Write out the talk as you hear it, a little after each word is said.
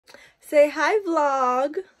Say hi,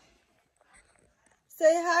 vlog.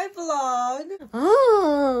 Say hi, vlog.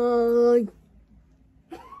 Oh.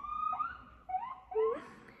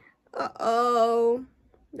 Uh-oh.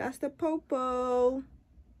 That's the popo.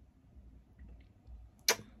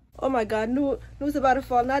 Oh my God, Nuh's about to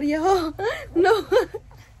fall. Nadia, oh, no.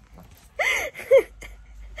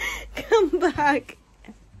 Come back.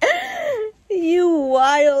 You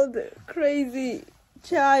wild, crazy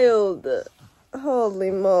child.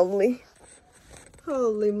 Holy moly.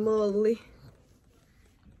 Holy moly.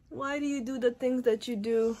 Why do you do the things that you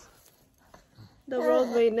do? The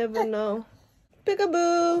world may never know.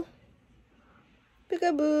 Peekaboo.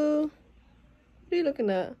 Peekaboo. What are you looking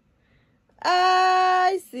at?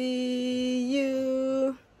 I see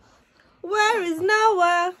you. Where is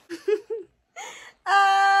Noah?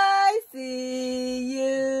 I see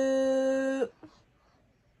you.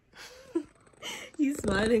 He's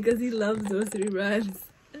smiling because he loves nursery rhymes.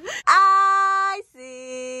 I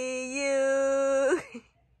see you.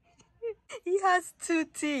 He has 2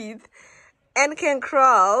 teeth and can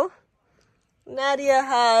crawl. Nadia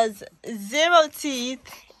has 0 teeth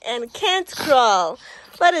and can't crawl.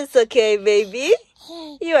 But it's okay, baby.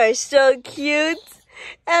 You are so cute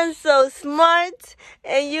and so smart.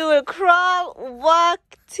 And you will crawl, walk,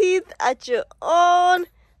 teeth at your own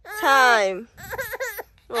time.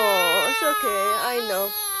 Oh, it's okay. I know.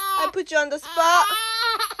 I put you on the spot.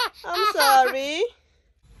 I'm sorry.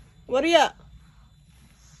 What are you at?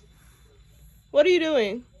 What are you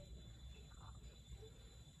doing?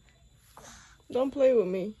 Don't play with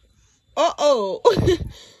me. Uh-oh.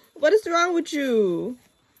 What is wrong with you?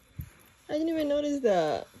 I didn't even notice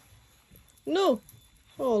that. No.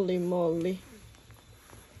 Holy moly.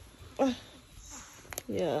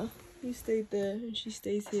 Yeah. You stayed there and she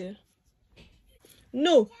stays here.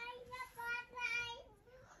 No.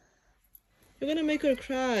 You're gonna make her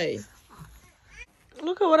cry.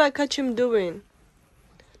 Look at what I catch him doing.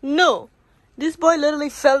 No. This boy literally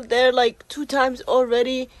fell there like 2 times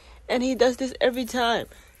already. And he does this every time.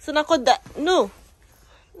 So no.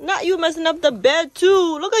 Not you messing up the bed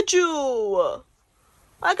too. Look at you.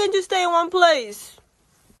 Why can't you stay in one place?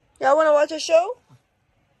 Y'all want to watch a show?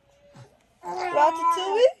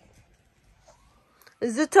 Ratatouille?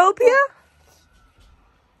 Zootopia?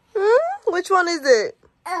 Which one is it?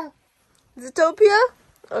 Zootopia?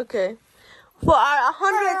 Okay. For our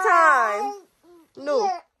 100th time. No.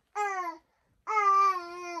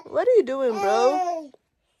 What are you doing, bro?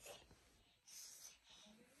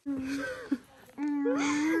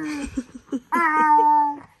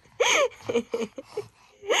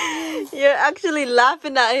 You're actually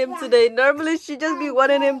laughing at him today. Normally she just be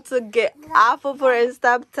wanting him to get off of her and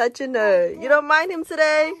stop touching her. You don't mind him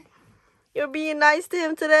today? You're being nice to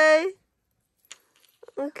him today?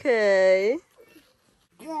 Okay.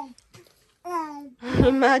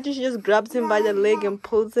 Imagine she just grabs him by the leg and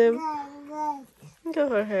pulls him. Look at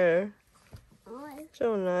her hair.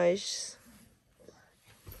 So nice.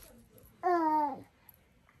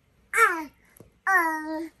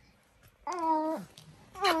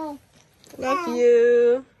 Love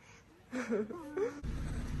you.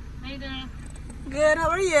 Hey there. Good, how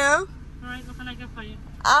are you? Alright, what can I get for you?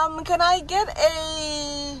 Can I get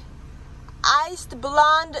a iced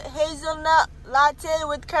blonde hazelnut latte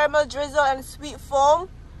with caramel drizzle and sweet foam?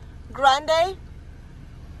 Grande?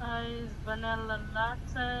 Iced vanilla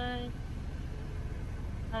latte.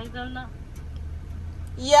 Hazelnut.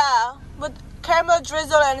 Yeah, with caramel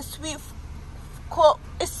drizzle and sweet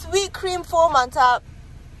cream foam on top.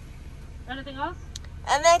 Anything else?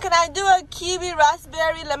 And then can I do a kiwi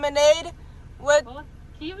raspberry lemonade with... What?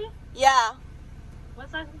 Kiwi? Yeah. What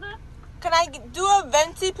size is that? Can I do a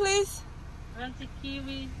venti, please? Venti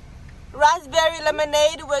kiwi. Raspberry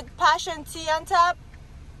lemonade with passion tea on top.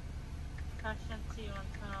 Passion tea on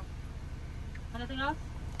top. Anything else?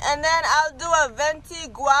 And then I'll do a venti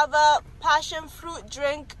guava passion fruit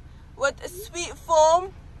drink with sweet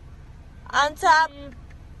foam on top.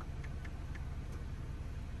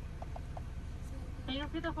 Can you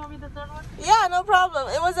repeat that for me, the third one? Yeah, no problem.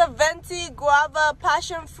 It was a venti guava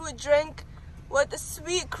passion fruit drink with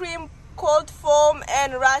sweet cream, cold foam,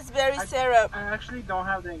 and raspberry syrup. I actually don't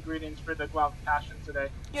have the ingredients for the guava passion today.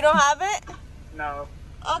 You don't have it? No.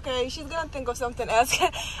 Okay, she's gonna think of something else.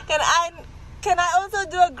 Can I also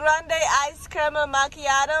do a grande iced caramel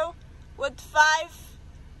macchiato with 5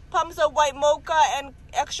 pumps of white mocha and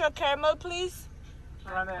extra caramel, please?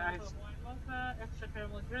 Grande ice. White mocha, extra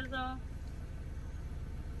caramel drizzle.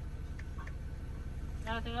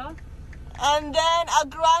 Anything else? And then a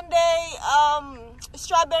grande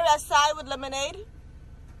strawberry acai with lemonade.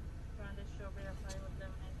 Grande strawberry acai with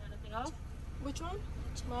lemonade. Anything else? Which one?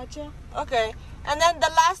 Matcha? Okay. And then the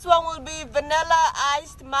last one will be vanilla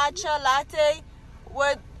iced matcha latte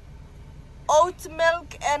with oat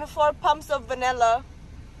milk and 4 pumps of vanilla.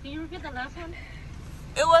 Can you repeat the last one?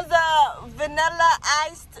 It was a vanilla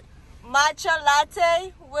iced matcha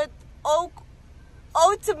latte with oat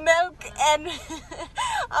milk and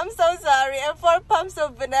I'm so sorry, and 4 pumps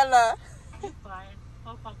of vanilla. Fine.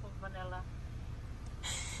 4 pumps of vanilla.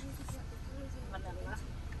 Vanilla.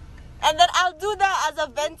 And then I'll do that as a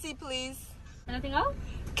venti, please. Anything else?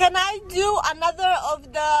 Can I do another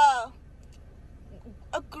of the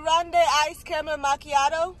a grande iced caramel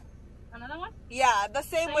macchiato? Another one? Yeah, the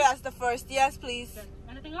same way as the first. Yes, please.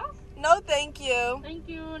 Anything else? No, thank you. Thank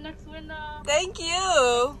you. Next window. Thank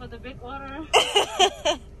you. For the big order.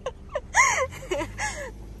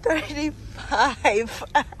 35.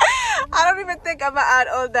 I don't even think I'm gonna add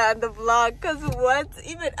all that in the vlog, because what?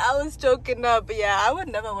 Even I was joking up. But yeah, I would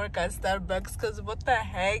never work at Starbucks, because what the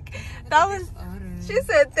heck? That was, she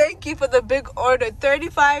said thank you for the big order.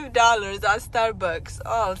 $35 at Starbucks.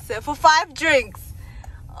 All set for 5 drinks.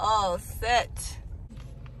 All set.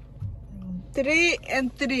 3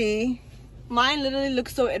 and 3. Mine literally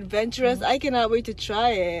looks so adventurous. I cannot wait to try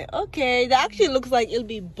it. Okay, that actually looks like it'll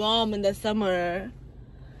be bomb in the summer.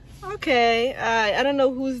 Okay, I don't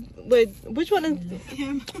know who's, wait, which one is,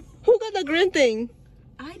 who got the green thing?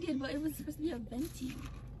 I did, but it was supposed to be a venti.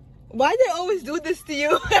 Why they always do this to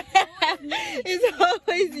you? It's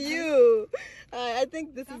always you. I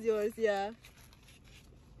think this is yours, yeah.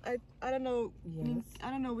 I don't know. Yes.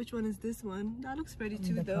 I don't know which one is this one. That looks pretty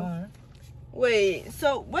too, though. Car. Wait,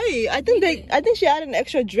 I think she had an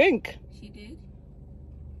extra drink. She did?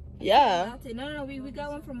 Yeah. No, we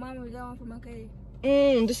got one from Mama, we got one from Uncle.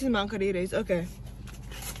 This is Mancareres. Okay.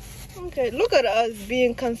 Okay, look at us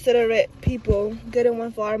being considerate people. Getting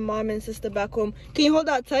one for our mom and sister back home. Can you hold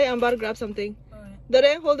that tight? I'm about to grab something. Alright.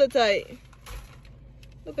 Dere, hold it tight.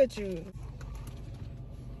 Look at you.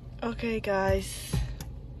 Okay, guys.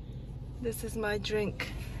 This is my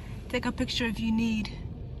drink. Take a picture if you need.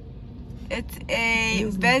 It's a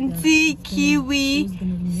venti kiwi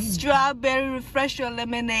strawberry refresher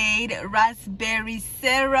lemonade, raspberry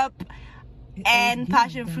syrup, and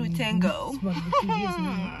passion fruit tango.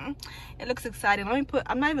 It looks exciting.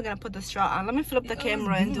 I'm not even gonna put the straw on. Let me flip the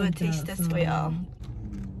camera and do a taste test for y'all.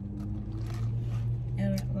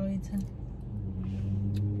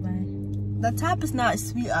 The top is not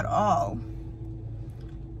sweet at all.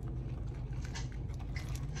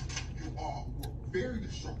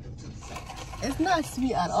 It's not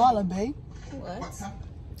sweet at all, babe. What?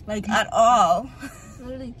 Like at all.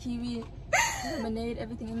 Literally kiwi, lemonade,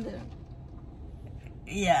 everything in there.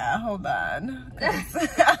 Yeah, hold on.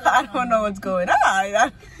 I don't know what's going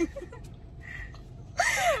on.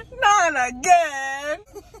 Not again.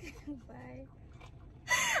 Bye.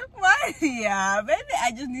 Why? Yeah, maybe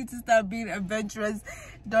I just need to start being adventurous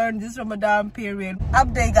during this Ramadan period.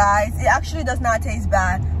 Update, guys. It actually does not taste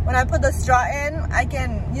bad. When I put the straw in, I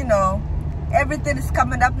can, you know, everything is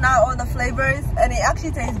coming up now, all the flavors, and it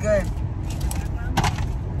actually tastes good.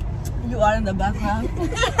 You are in the background.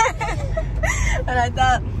 And I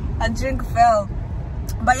thought a drink fell.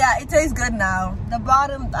 But yeah, it tastes good now. The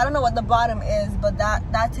bottom, I don't know what the bottom is, but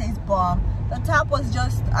that tastes bomb. The top was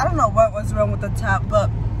just, I don't know what was wrong with the top, but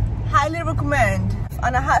highly recommend.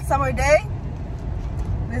 On a hot summer day,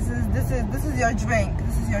 this is your drink.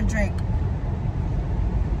 This is your drink.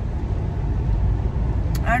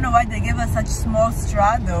 I don't know why they give us such small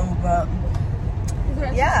straw though, but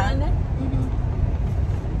yeah.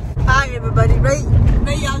 Hi everybody, rate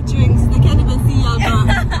y'all drinks. They can't even see y'all now.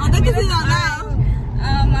 Oh, they can see y'all now.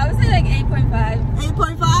 I would say like 8.5.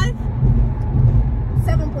 8.5?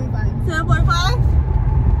 7.5.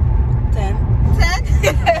 7.5? 10. 10?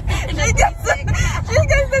 she gets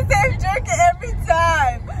the same drink every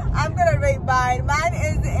time. I'm gonna rate mine. Mine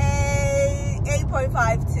is a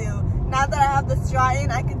 8.5 too. Now that I have the straw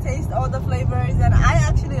in, I can taste all the flavors and I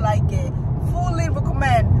actually like it. Fully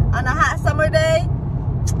recommend. On a hot summer day,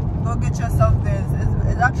 go get yourself this.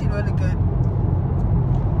 It's actually really good.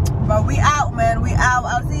 But we out, man. We out.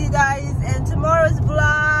 I'll see you guys in tomorrow's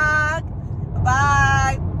vlog.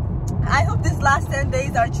 Bye. I hope these last 10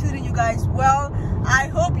 days are treating you guys well. I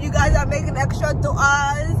hope you guys are making extra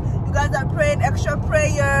du'as. You guys are praying extra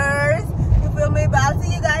prayers. You feel me? But I'll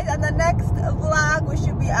see you guys on the next vlog. We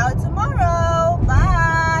should be out tomorrow.